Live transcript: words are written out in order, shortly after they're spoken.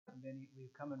and then we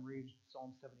come and read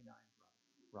Psalm 79.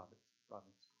 Robin.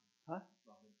 Huh?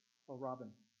 Oh, Robin.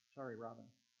 Sorry, Robin.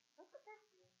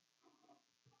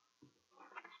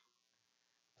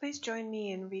 Please join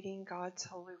me in reading God's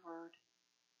holy word.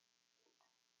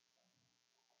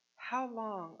 How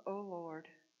long, O Lord?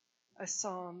 A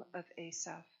psalm of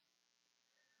Asaph.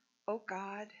 O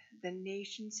God, the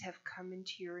nations have come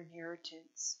into your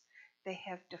inheritance. They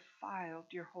have defiled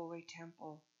your holy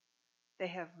temple. They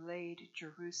have laid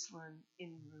Jerusalem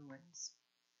in ruins.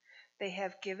 They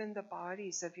have given the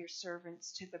bodies of your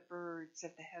servants to the birds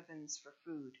of the heavens for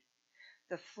food,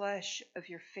 the flesh of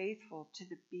your faithful to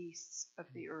the beasts of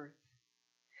the earth.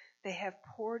 They have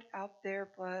poured out their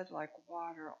blood like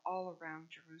water all around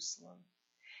Jerusalem,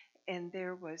 and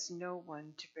there was no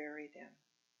one to bury them.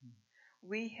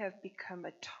 We have become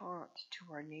a taunt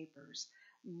to our neighbors,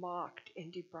 mocked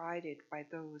and derided by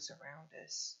those around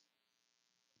us.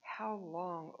 How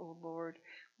long, O Lord,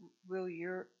 will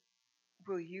you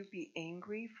be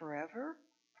angry forever?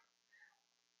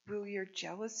 Will your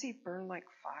jealousy burn like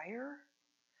fire?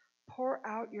 Pour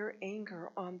out your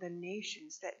anger on the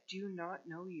nations that do not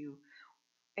know you,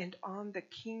 and on the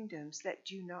kingdoms that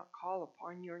do not call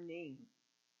upon your name.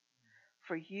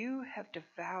 For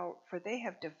they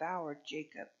have devoured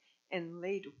Jacob and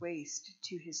laid waste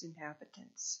to his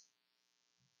inhabitants.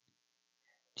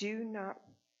 Do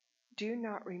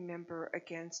not remember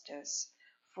against us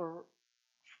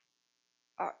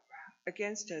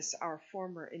our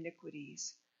former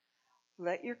iniquities.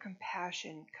 Let your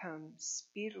compassion come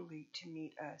speedily to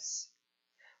meet us,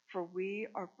 for we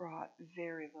are brought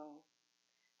very low.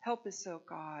 Help us, O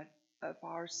God of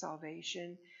our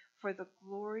salvation, for the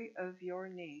glory of your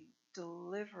name.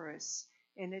 Deliver us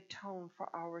and atone for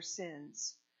our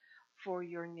sins, for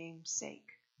your name's sake.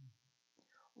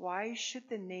 Why should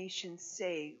the nations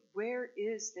say, where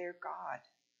is their God?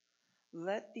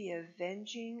 Let the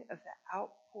avenging of the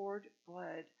outpoured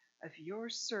blood of your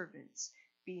servants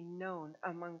be known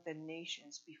among the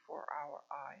nations before our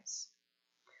eyes.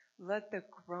 Let the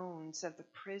groans of the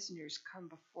prisoners come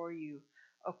before you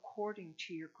according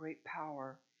to your great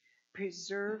power.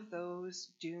 Preserve those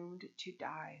doomed to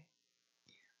die.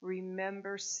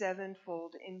 Remember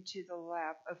sevenfold into the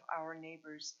lap of our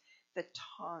neighbors the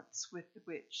taunts with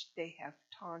which they have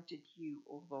taunted you,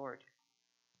 O Lord.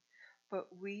 But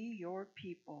we, your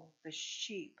people, the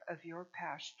sheep of your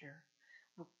pasture,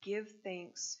 will give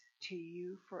thanks to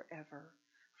you forever.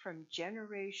 From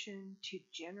generation to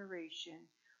generation,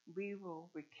 we will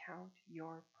recount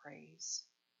your praise.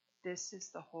 This is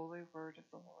the holy word of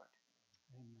the Lord.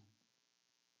 Amen.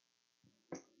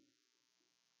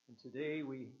 And today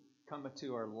we come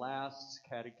to our last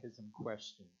catechism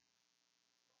question.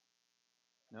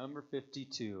 Number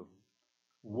 52.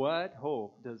 What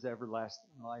hope does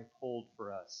everlasting life hold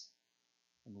for us?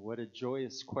 And what a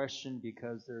joyous question,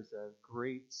 because there's a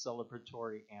great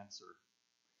celebratory answer.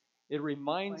 It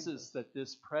reminds us that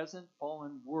this present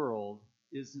fallen world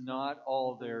is not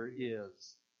all there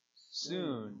is.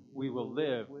 Soon we will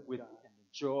live with and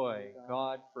enjoy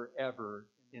God forever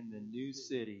in the new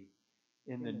city,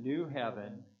 in the new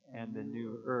heaven and the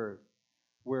new earth,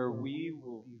 where we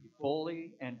will be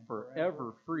fully and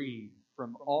forever freed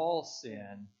from all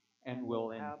sin and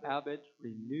will inhabit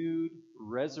renewed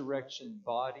resurrection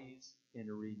bodies in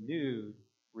a renewed,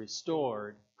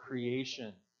 restored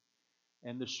creation.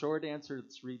 And the short answer,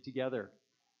 let's read together,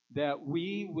 that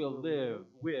we will live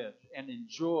with and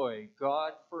enjoy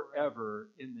God forever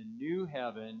in the new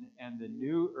heaven and the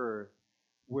new earth,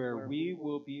 where we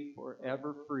will be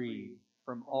forever free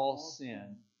from all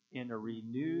sin in a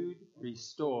renewed,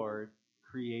 restored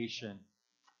creation.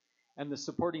 And the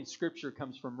supporting scripture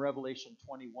comes from Revelation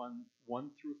 21,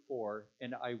 1 through 4,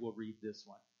 and I will read this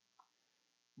one.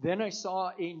 Then I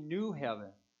saw a new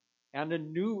heaven and a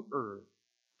new earth,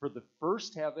 for the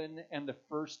first heaven and the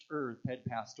first earth had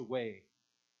passed away,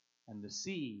 and the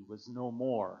sea was no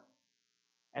more.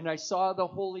 And I saw the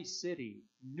holy city,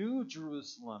 New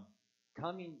Jerusalem,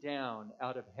 coming down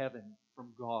out of heaven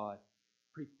from God,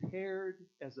 prepared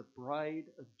as a bride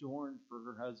adorned for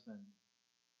her husband.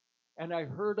 And I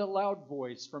heard a loud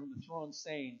voice from the throne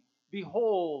saying,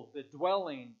 Behold, the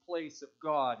dwelling place of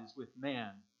God is with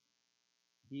man.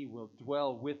 He will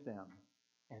dwell with them,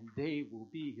 and they will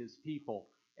be his people,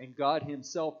 and God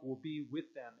himself will be with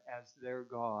them as their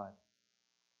God.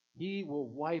 He will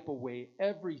wipe away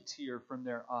every tear from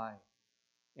their eye,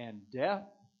 and death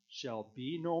shall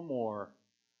be no more.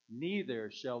 Neither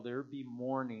shall there be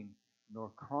mourning, nor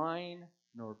crying,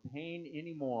 nor pain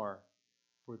any more,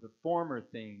 for the former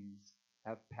things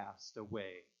have passed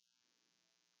away.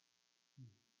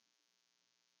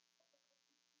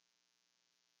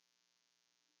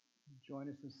 Join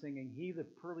us in singing, He the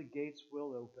pearly gates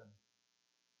will open.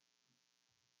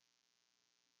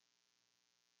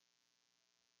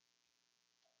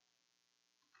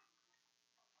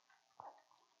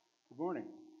 Good morning.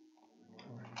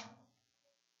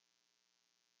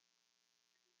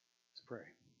 Let's pray.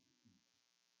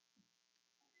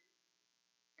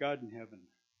 God in heaven,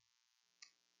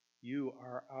 you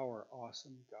are our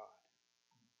awesome God,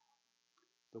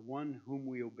 the one whom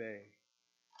we obey.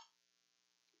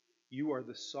 You are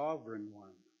the sovereign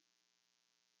one,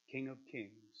 King of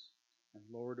kings and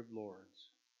Lord of lords.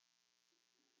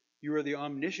 You are the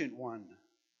omniscient one,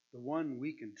 the one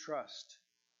we can trust,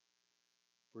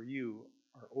 for you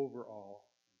are over all,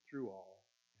 and through all,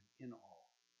 and in all.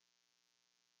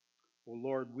 O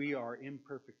Lord, we are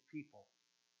imperfect people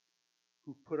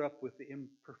who put up with the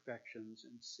imperfections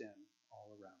and sin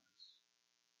all around us.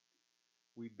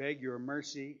 We beg your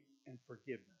mercy and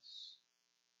forgiveness.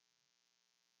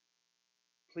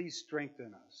 Please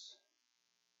strengthen us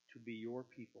to be your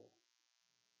people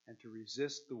and to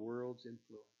resist the world's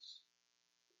influence,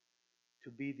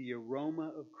 to be the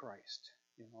aroma of Christ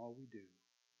in all we do,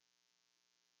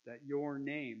 that your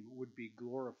name would be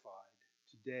glorified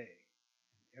today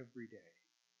and every day.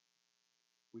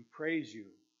 We praise you,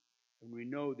 and we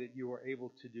know that you are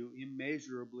able to do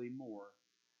immeasurably more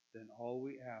than all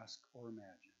we ask or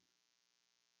imagine.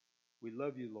 We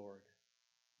love you, Lord.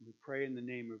 And we pray in the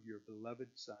name of your beloved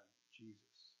Son, Jesus.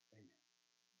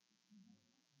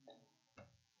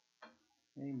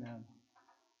 Amen. Amen.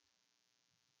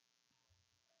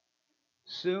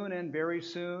 Soon and very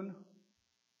soon,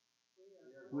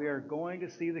 we are going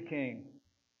to see the King.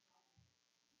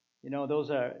 You know, those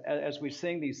are, as we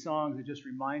sing these songs, it just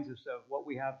reminds us of what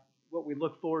we have, what we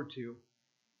look forward to,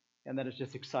 and that it's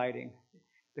just exciting.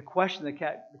 The question, the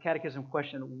catechism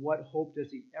question, what hope does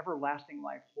the everlasting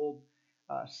life hold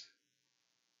us?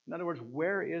 In other words,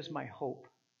 where is my hope?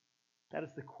 That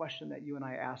is the question that you and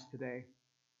I ask today.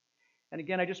 And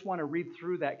again, I just want to read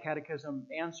through that catechism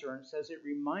answer, and it says it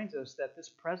reminds us that this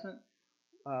present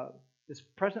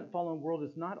fallen world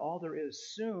is not all there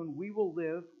is. Soon we will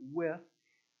live with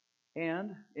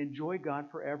and enjoy God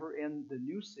forever in the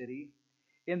new city,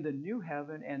 in the new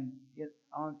heaven, and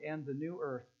the new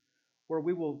earth, where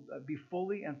we will be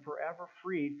fully and forever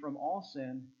freed from all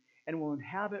sin and will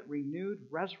inhabit renewed,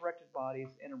 resurrected bodies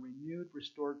in a renewed,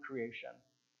 restored creation.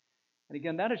 And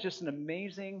again, that is just an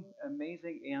amazing,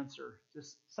 amazing answer.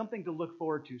 Just something to look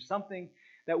forward to, something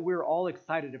that we're all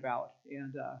excited about.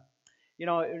 And,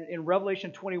 in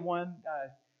Revelation 21,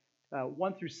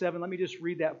 1 through 7, let me just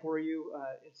read that for you.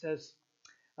 It says,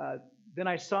 Then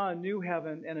I saw a new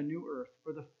heaven and a new earth,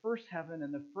 for the first heaven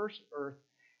and the first earth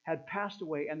had passed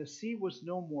away, and the sea was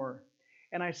no more.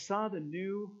 And I saw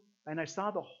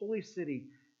the holy city,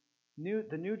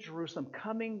 the new Jerusalem,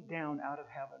 coming down out of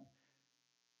heaven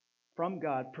from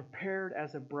God, prepared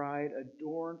as a bride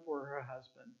adorned for her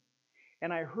husband.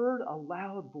 And I heard a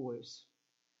loud voice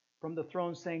from the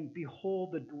throne saying,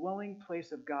 Behold, the dwelling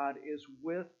place of God is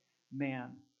with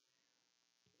man.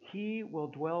 He will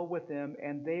dwell with them,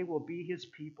 and they will be his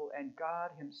people, and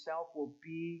God himself will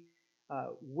be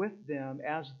with them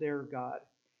as their God.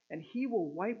 And he will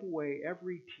wipe away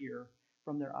every tear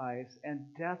from their eyes,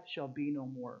 and death shall be no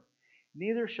more.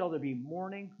 Neither shall there be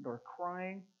mourning, nor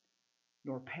crying,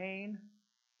 nor pain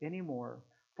anymore,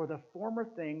 for the former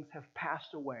things have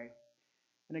passed away.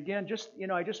 And again,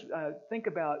 I just think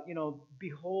about,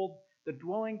 behold, the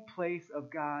dwelling place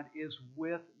of God is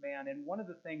with man. And one of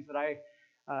the things that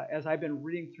as I've been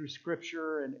reading through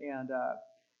Scripture,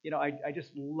 I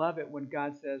just love it when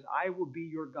God says, I will be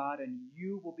your God and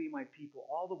you will be my people.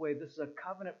 All the way, this is a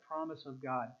covenant promise of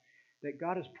God, that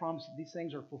God has promised that these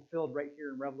things are fulfilled right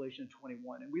here in Revelation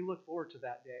 21. And we look forward to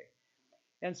that day.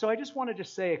 And so I just wanted to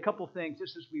say a couple things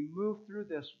just as we move through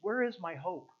this. Where is my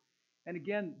hope? And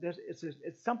again, it's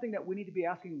something that we need to be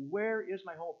asking, where is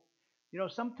my hope?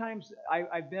 Sometimes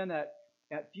I've been at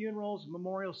funerals,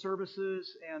 memorial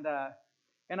services, and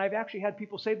I've actually had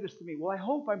people say this to me, well, I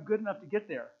hope I'm good enough to get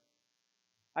there.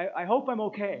 I hope I'm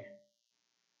okay.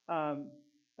 And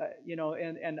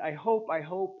I hope,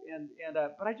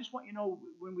 but I just want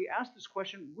when we ask this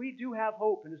question, we do have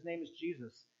hope, and his name is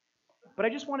Jesus. But I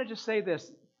just wanted to say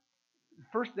this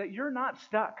first, that you're not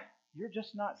stuck. You're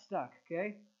just not stuck,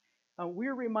 okay?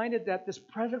 We're reminded that this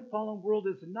present fallen world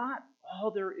is not all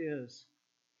there is.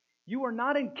 You are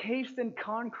not encased in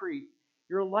concrete.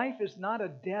 Your life is not a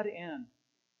dead end.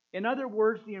 In other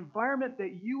words, the environment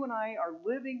that you and I are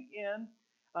living in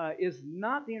is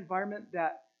not the environment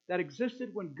that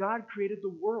existed when God created the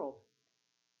world.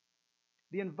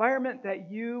 The environment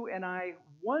that you and I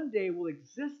one day will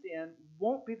exist in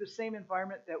won't be the same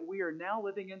environment that we are now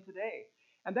living in today.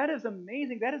 And that is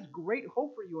amazing. That is great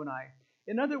hope for you and I.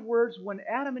 In other words, when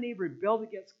Adam and Eve rebelled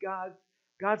against God,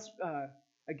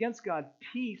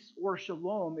 peace, or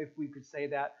shalom, if we could say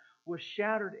that, was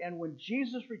shattered. And when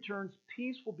Jesus returns,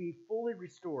 peace will be fully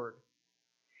restored.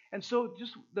 And so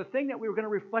just the thing that we were going to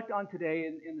reflect on today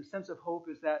in the sense of hope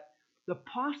is that the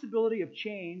possibility of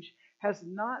change has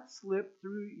not slipped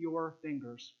through your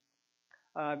fingers.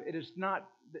 It has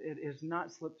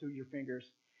not slipped through your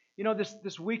fingers. You know,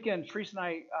 this weekend, Teresa and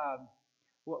I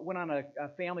went on a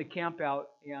family camp out,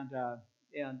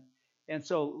 and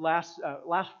so last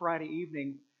Friday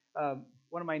evening,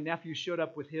 one of my nephews showed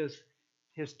up with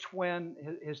his twin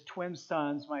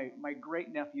sons, my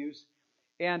great nephews,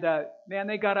 and man,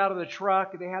 they got out of the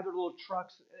truck. They had their little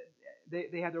trucks.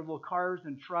 They had their little cars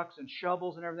and trucks and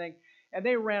shovels and everything, and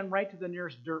they ran right to the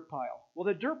nearest dirt pile. Well,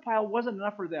 the dirt pile wasn't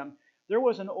enough for them. There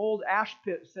was an old ash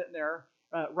pit sitting there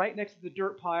right next to the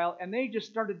dirt pile, and they just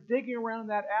started digging around in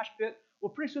that ash pit. Well,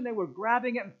 pretty soon they were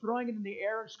grabbing it and throwing it in the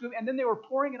air and scooping, and then they were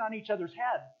pouring it on each other's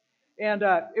head. And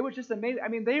it was just amazing. I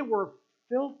mean, they were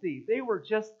filthy. They were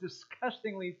just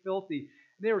disgustingly filthy.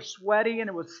 They were sweaty, and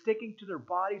it was sticking to their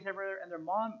bodies everywhere. And their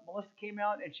mom, Melissa, came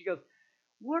out, and she goes,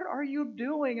 "What are you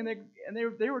doing?" And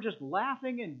they were just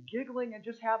laughing and giggling and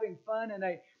just having fun.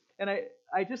 And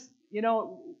I just,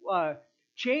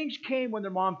 change came when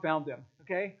their mom found them.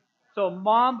 Okay, so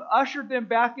mom ushered them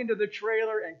back into the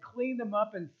trailer and cleaned them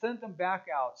up and sent them back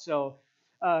out. So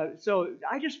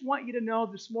I just want you to know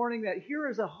this morning that here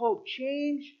is a hope.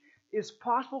 Change is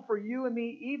possible for you and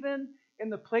me, even in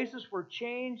the places where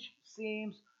change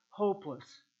seems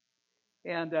hopeless.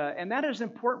 And that is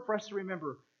important for us to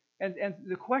remember. And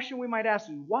the question we might ask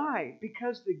is, why?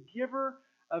 Because the giver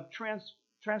of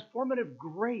transformative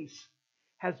grace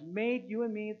has made you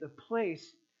and me the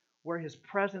place where his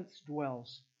presence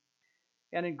dwells.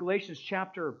 And in Galatians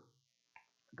chapter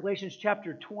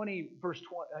 20,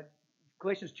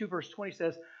 Galatians 2, verse 20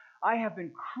 says, "I have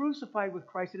been crucified with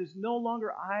Christ. It is no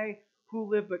longer I who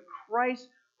live, but Christ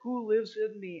who lives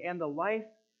in me. And the life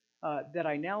that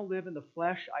I now live in the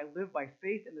flesh, I live by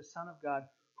faith in the Son of God,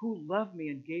 who loved me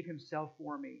and gave himself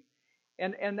for me."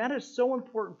 And that is so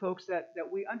important, folks,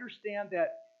 that we understand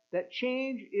that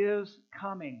change is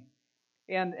coming.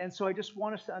 And so I just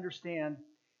want us to understand,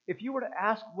 if you were to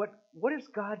ask, what is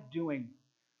God doing?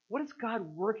 What is God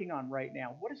working on right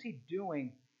now? What is he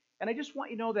doing? And I just want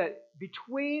you to know that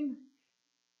between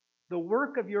the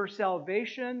work of your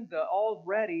salvation, the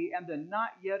already, and the not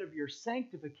yet of your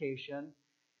sanctification,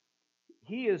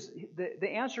 the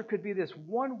answer could be this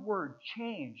one word: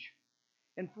 change.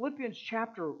 In Philippians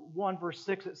chapter 1, verse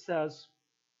 6, it says,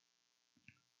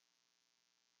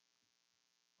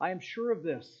 "I am sure of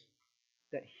this,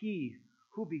 that he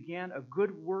who began a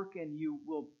good work in you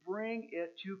will bring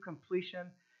it to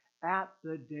completion at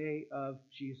the day of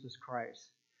Jesus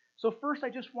Christ." So first, I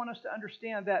just want us to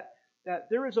understand that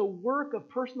there is a work of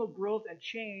personal growth and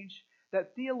change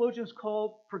that theologians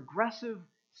call progressive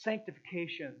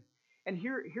sanctification. And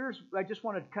here's, I just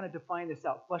want to kind of define this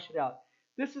out, flesh it out.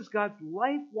 This is God's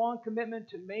lifelong commitment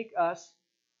to make us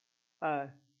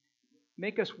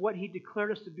what he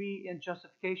declared us to be in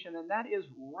justification, and that is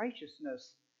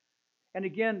righteousness. And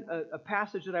again, a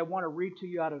passage that I want to read to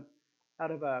you out of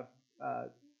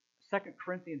 2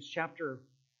 Corinthians chapter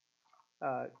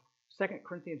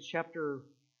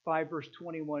 5, verse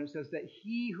 21. It says that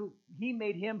he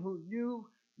made him who knew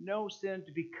no sin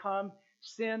to become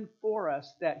sin for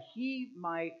us, that he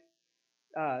might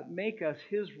make us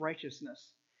his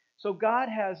righteousness. So God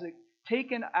has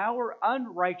taken our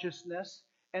unrighteousness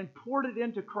and poured it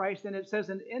into Christ, and it says,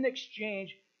 and in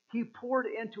exchange, he poured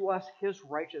into us his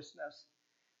righteousness.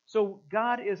 So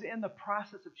God is in the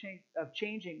process of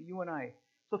changing you and I.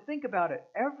 So think about it.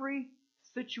 Every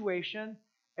situation,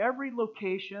 every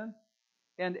location,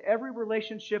 and every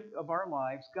relationship of our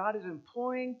lives, God is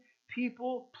employing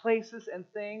people, places, and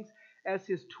things as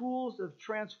his tools of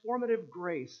transformative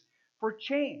grace for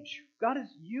change. God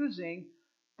is using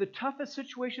the toughest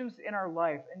situations in our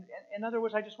life. And in other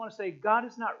words, I just want to say, God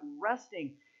is not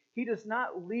resting. He does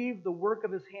not leave the work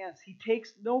of his hands. He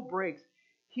takes no breaks.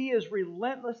 He is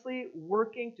relentlessly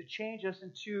working to change us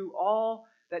into all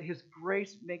that his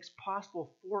grace makes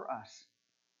possible for us.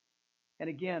 And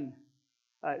again,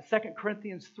 2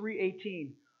 Corinthians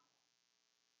 3:18,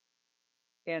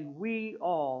 "And we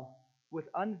all, with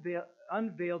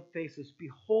unveiled faces,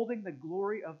 beholding the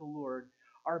glory of the Lord,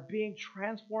 are being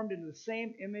transformed into the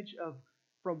same image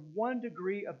from one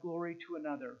degree of glory to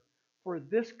another. For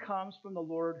this comes from the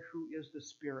Lord, who is the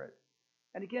Spirit."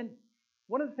 And again,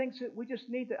 one of the things that we just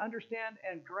need to understand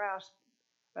and grasp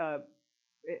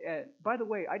By the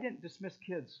way, I didn't dismiss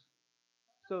kids.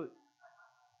 So,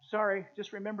 sorry,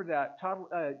 just remember that.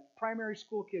 Primary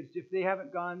school kids, if they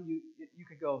haven't gone, you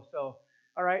could go. So,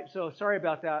 all right, so sorry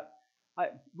about that.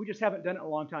 We just haven't done it in a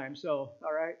long time. So,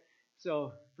 all right,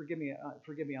 so forgive me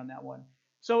on that one.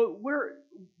 So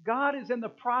God is in the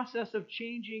process of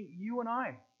changing you and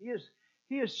I.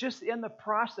 He is just in the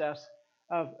process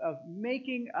of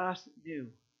making us new.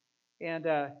 And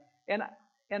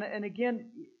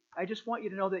again, I just want you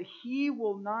to know that He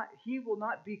will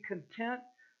not be content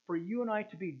for you and I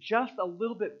to be just a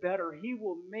little bit better. He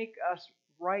will make us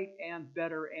right and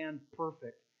better and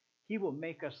perfect. He will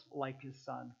make us like His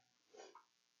Son.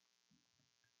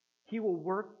 He will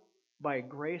work by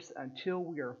grace until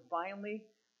we are finally,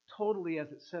 totally,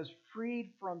 as it says,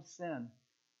 freed from sin.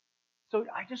 So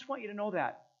I just want you to know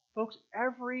that, folks,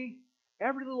 every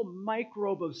little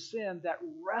microbe of sin that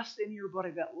rests in your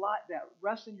body, that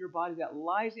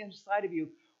lies inside of you,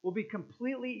 will be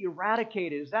completely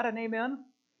eradicated. Is that an amen?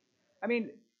 I mean,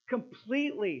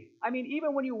 completely. I mean,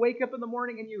 even when you wake up in the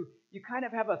morning and you kind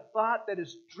of have a thought that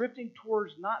is drifting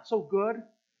towards not so good,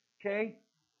 okay?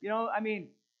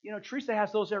 Teresa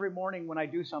has those every morning when I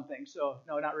do something. So,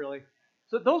 no, not really.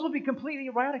 So those will be completely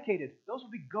eradicated. Those will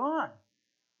be gone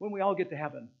when we all get to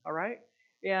heaven, all right?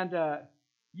 And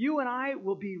you and I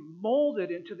will be molded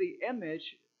into the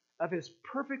image of His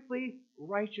perfectly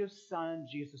righteous Son,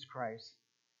 Jesus Christ.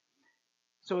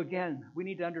 So again, we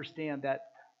need to understand that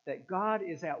God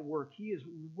is at work. He is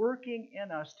working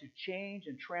in us to change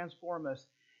and transform us.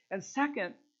 And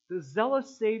second, the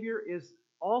zealous Savior is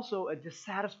also a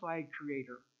dissatisfied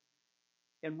Creator.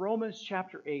 In Romans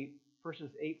chapter 8,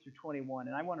 verses 8 through 21,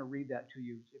 and I want to read that to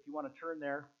you. If you want to turn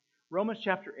there, Romans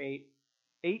chapter 8,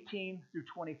 18 through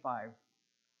 25.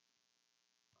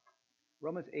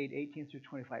 Romans 8, 18 through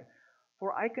 25.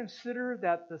 For I consider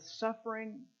that the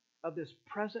sufferings of this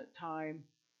present time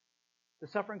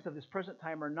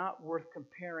are not worth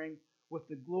comparing with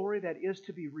the glory that is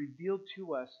to be revealed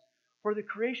to us. For the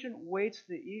creation waits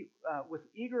with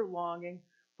eager longing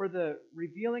for the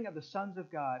revealing of the sons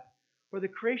of God. For the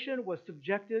creation was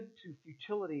subjected to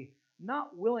futility,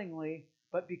 not willingly,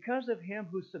 but because of Him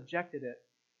who subjected it,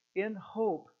 in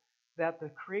hope that the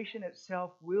creation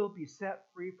itself will be set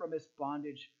free from its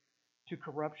bondage to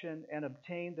corruption and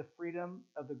obtain the freedom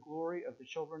of the glory of the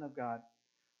children of God.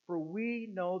 For we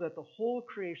know that the whole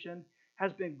creation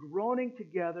has been groaning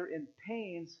together in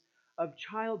pains of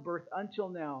childbirth until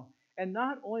now. And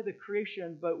not only the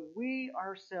creation, but we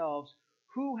ourselves,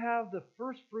 who have the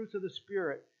first fruits of the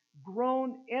Spirit,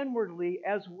 groan inwardly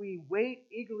as we wait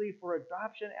eagerly for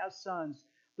adoption as sons,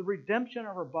 the redemption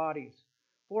of our bodies.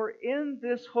 For in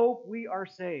this hope we are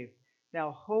saved.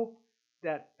 Now hope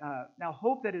that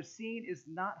is seen is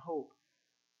not hope,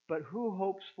 but who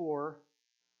hopes for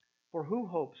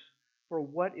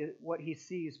what he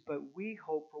sees? But we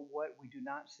hope for what we do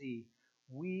not see.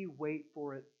 We wait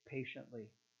for it patiently.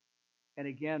 And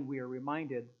again, we are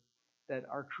reminded that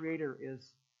our Creator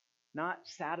is not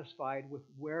satisfied with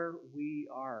where we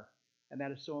are. And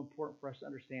that is so important for us to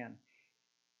understand.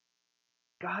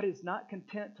 God is not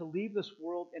content to leave this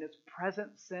world in its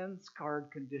present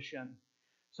sin-scarred condition.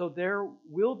 So there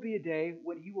will be a day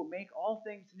when He will make all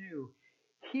things new.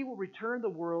 He will return the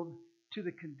world to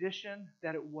the condition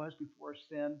that it was before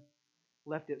sin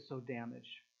left it so damaged.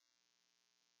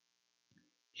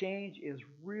 Change is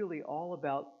really all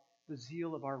about the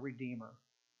zeal of our Redeemer.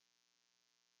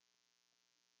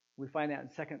 We find that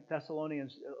in 2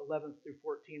 Thessalonians 11 through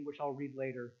 14, which I'll read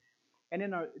later. And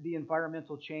in the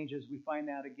environmental changes, we find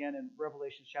that again in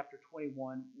Revelation chapter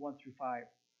 21, 1 through 5.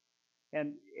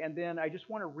 And then I just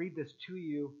want to read this to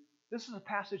you. This is a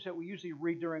passage that we usually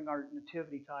read during our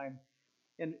nativity time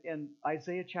in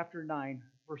Isaiah chapter 9,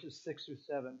 verses 6 through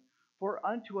 7. For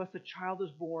unto us a child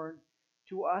is born,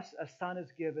 to us a son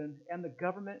is given, and the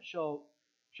government shall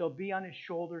be on his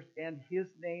shoulders, and his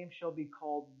name shall be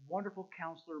called Wonderful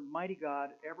Counselor, Mighty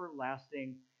God,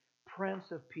 Everlasting,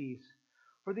 Prince of Peace.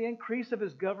 For the increase of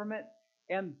his government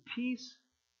and peace,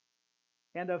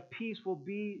 and of peace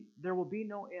there will be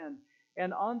no end.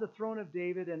 And on the throne of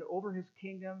David and over his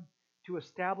kingdom, to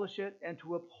establish it and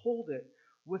to uphold it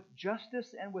with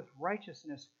justice and with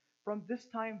righteousness from this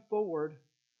time forward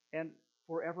and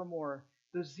forevermore.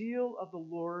 The zeal of the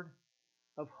Lord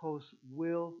of hosts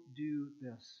will do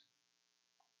this.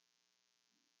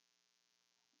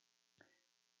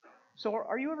 So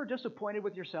are you ever disappointed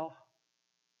with yourself?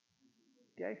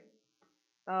 Okay.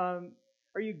 Are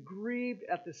you grieved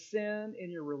at the sin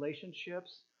in your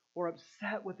relationships or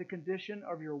upset with the condition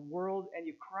of your world and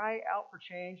you cry out for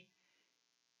change?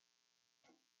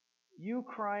 you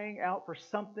crying out for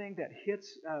something that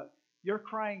hits, your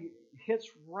crying hits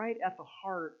right at the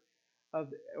heart of,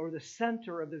 or the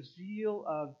center of the zeal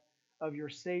of your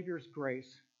Savior's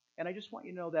grace. And I just want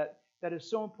you to know that that is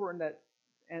so important that,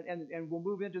 and we'll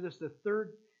move into this. The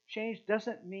third change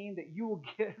doesn't mean that you will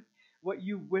get what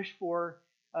you wish for,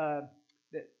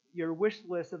 that your wish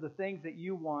list of the things that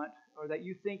you want or that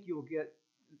you think you will get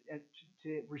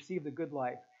to receive the good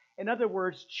life. In other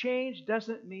words, change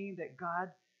doesn't mean that God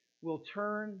will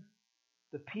turn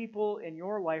the people in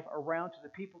your life around to the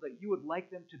people that you would like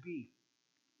them to be.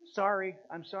 Sorry,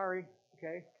 I'm sorry,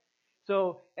 okay?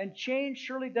 So, and change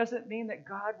surely doesn't mean that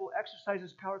God will exercise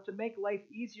His power to make life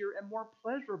easier and more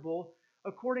pleasurable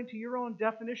according to your own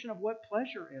definition of what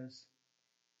pleasure is.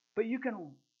 But you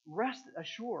can rest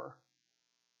assured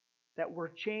that where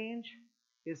change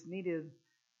is needed,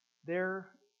 there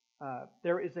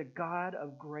is a God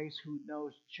of grace who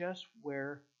knows just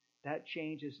where that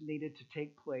change is needed to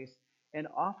take place and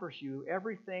offers you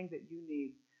everything that you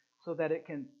need so that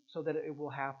it will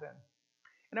happen.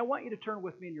 And I want you to turn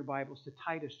with me in your Bibles to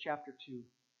Titus chapter 2.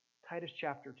 Titus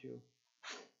chapter 2.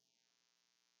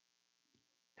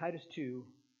 Titus 2,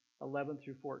 11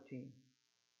 through 14.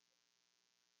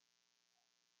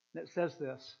 And it says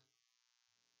this: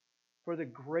 For the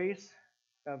grace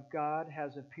of God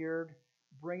has appeared,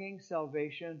 bringing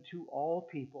salvation to all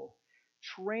people,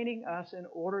 training us in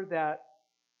order that,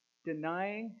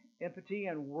 denying empty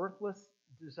and worthless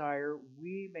desire,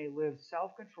 we may live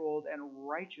self-controlled and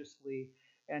righteously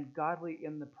and godly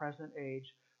in the present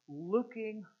age,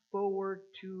 looking forward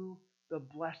to the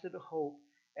blessed hope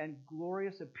and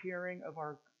glorious appearing of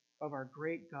our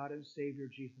great God and Savior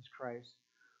Jesus Christ,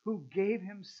 who gave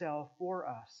Himself for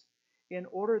us in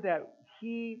order that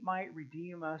He might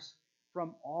redeem us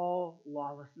from all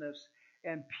lawlessness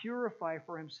and purify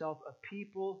for Himself a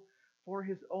people for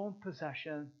His own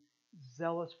possession,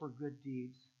 zealous for good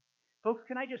deeds. Folks,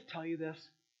 can I just tell you this?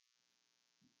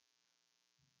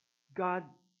 God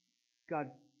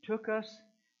took us,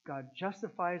 God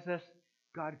justifies us,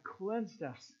 God cleansed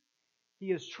us.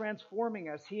 He is transforming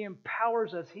us, He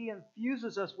empowers us, He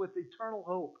infuses us with eternal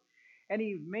hope, and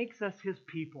He makes us His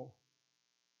people.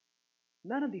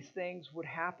 None of these things would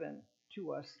happen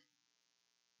to us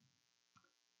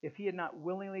if He had not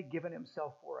willingly given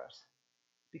Himself for us,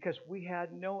 because we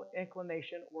had no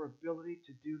inclination or ability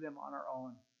to do them on our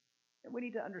own. And we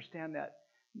need to understand that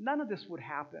none of this would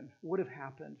have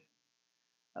happened,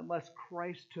 unless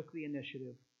Christ took the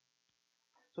initiative.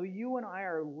 So you and I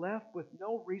are left with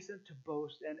no reason to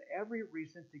boast and every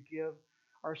reason to give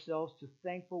ourselves to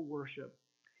thankful worship.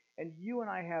 And you and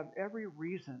I have every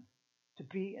reason to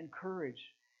be encouraged,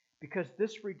 because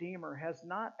this Redeemer has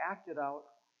not acted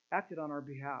on our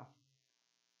behalf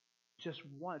just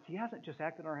once. He hasn't just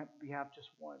acted on our behalf just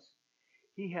once.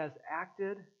 He has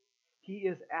acted, He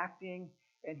is acting,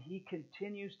 and He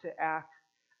continues to act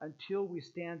until we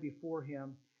stand before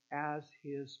Him as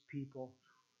His people.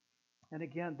 And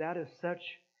again, that is such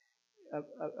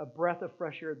a breath of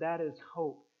fresh air. That is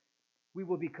hope. We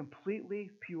will be completely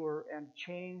pure and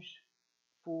changed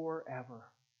forever.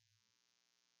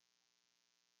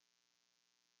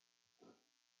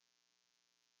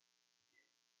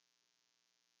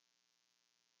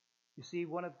 You see,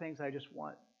 one of the things I just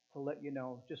want to let you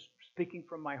know, just speaking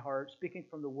from my heart, speaking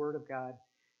from the Word of God,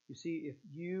 you see, if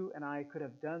you and I could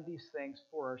have done these things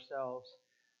for ourselves,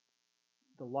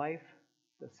 the life,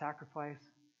 the sacrifice,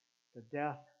 the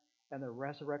death, and the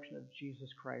resurrection of Jesus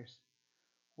Christ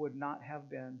would not have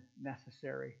been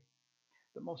necessary.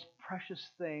 The most precious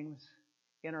things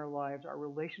in our lives, our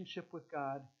relationship with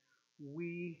God,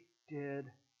 we did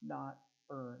not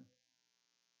earn.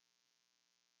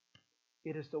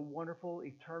 It is the wonderful,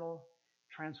 eternal,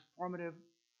 transformative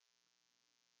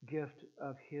gift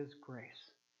of His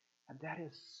grace. And that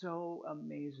is so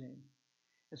amazing.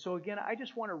 And so again, I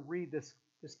just want to read this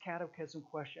catechism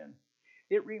question.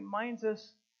 It reminds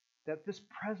us that this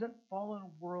present fallen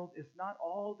world is not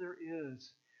all there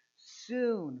is.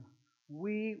 Soon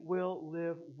we will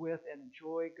live with and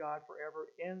enjoy God forever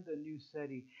in the new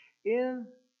city, in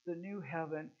the new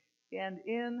heaven, and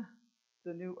in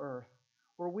the new earth,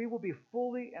 where we will be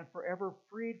fully and forever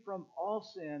freed from all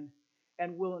sin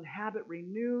and will inhabit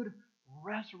renewed,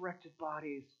 resurrected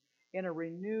bodies in a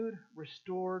renewed,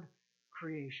 restored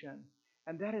creation.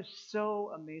 And that is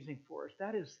so amazing for us.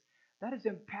 That is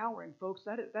empowering, folks.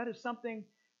 That is something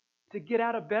to get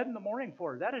out of bed in the morning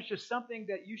for. That is just something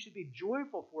that you should be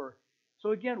joyful for.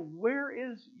 So again, where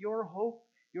is your hope?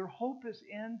 Your hope is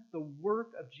in the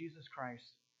work of Jesus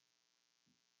Christ.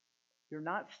 You're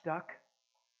not stuck.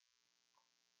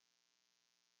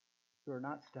 You're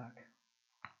not stuck.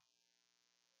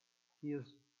 He is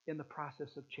in the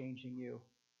process of changing you.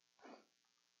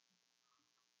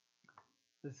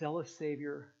 The zealous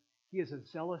Savior, He is a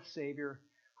zealous Savior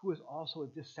who is also a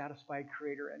dissatisfied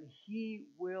Creator, and He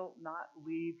will not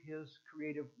leave His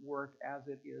creative work as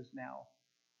it is now.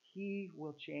 He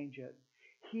will change it.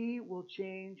 He will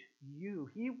change you.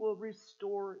 He will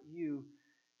restore you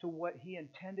to what He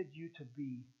intended you to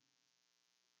be.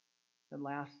 And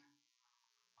last,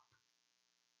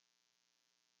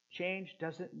 change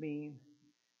doesn't mean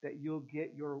that you'll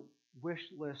get your wish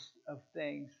list of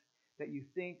things that you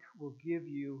think will give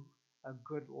you a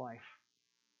good life.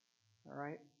 All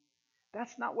right?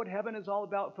 That's not what heaven is all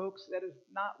about, folks. That is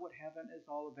not what heaven is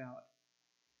all about.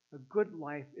 A good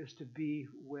life is to be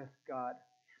with God.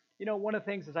 You know, one of the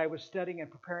things as I was studying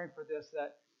and preparing for this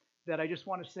that I just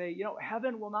want to say, you know,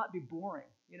 heaven will not be boring.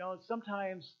 You know,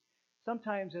 sometimes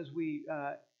as we,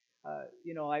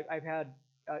 you know, I've had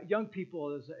young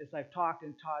people as I've talked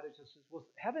and taught, it's just, well,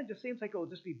 heaven just seems like it will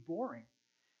just be boring.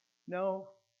 No,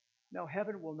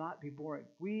 heaven will not be boring.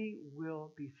 We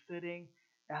will be sitting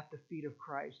at the feet of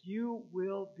Christ. You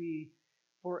will be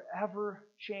forever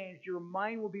changed. Your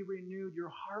mind will be renewed. Your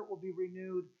heart will be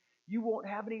renewed. You won't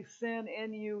have any sin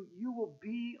in you. You will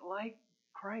be like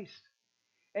Christ.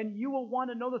 And you will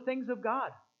want to know the things of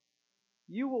God.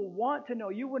 You will want to know.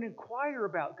 You will inquire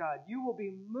about God. You will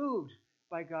be moved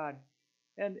by God.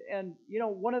 And you know,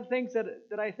 one of the things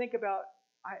that I think about,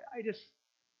 I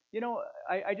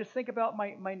just think about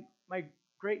my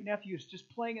great nephews just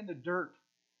playing in the dirt.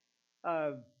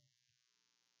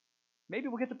 Maybe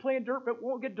we'll get to play in dirt, but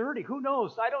won't get dirty. Who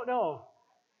knows? I don't know.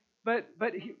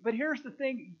 But here's the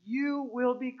thing: you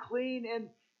will be clean,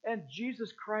 and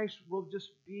Jesus Christ will just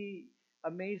be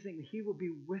amazing. He will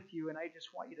be with you, and I just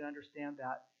want you to understand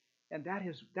that. And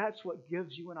that's what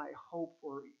gives you and I hope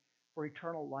for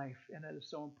eternal life, and that is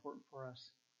so important for us.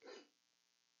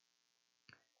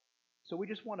 So we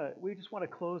just want to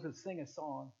close and sing a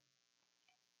song.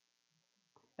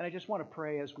 And I just want to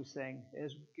pray as we sing,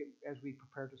 as we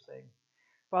prepare to sing.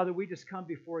 Father, we just come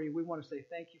before you. We want to say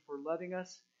thank you for loving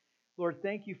us. Lord,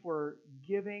 thank you for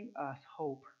giving us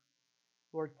hope.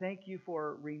 Lord, thank you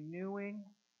for renewing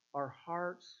our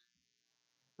hearts.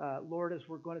 Lord, as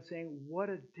we're going to sing, what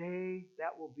a day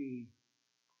that will be.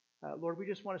 Lord, we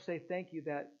just want to say thank you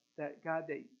that God,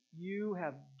 that you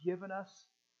have given us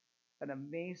an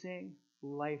amazing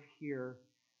life here,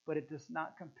 but it does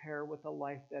not compare with the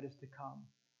life that is to come.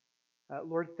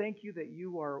 Lord, thank you that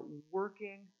you are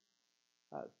working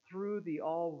through the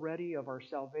already of our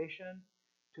salvation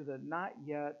to the not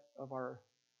yet of our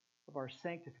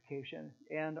sanctification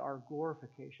and our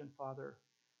glorification, Father.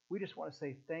 We just want to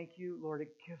say thank you, Lord.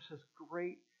 It gives us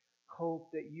great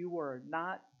hope that you are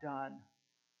not done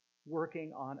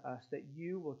working on us, that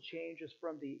you will change us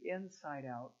from the inside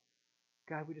out.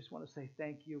 God, we just want to say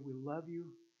thank you. We love you,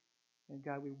 and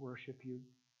God, we worship you.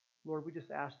 Lord, we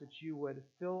just ask that you would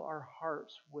fill our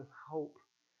hearts with hope.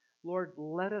 Lord,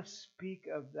 let us speak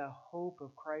of the hope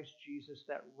of Christ Jesus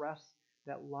that rests,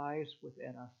 that lies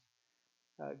within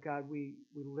us. God, we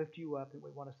lift you up, and we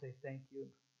want to say thank you.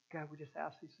 God, we just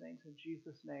ask these things in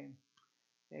Jesus' name.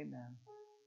 Amen.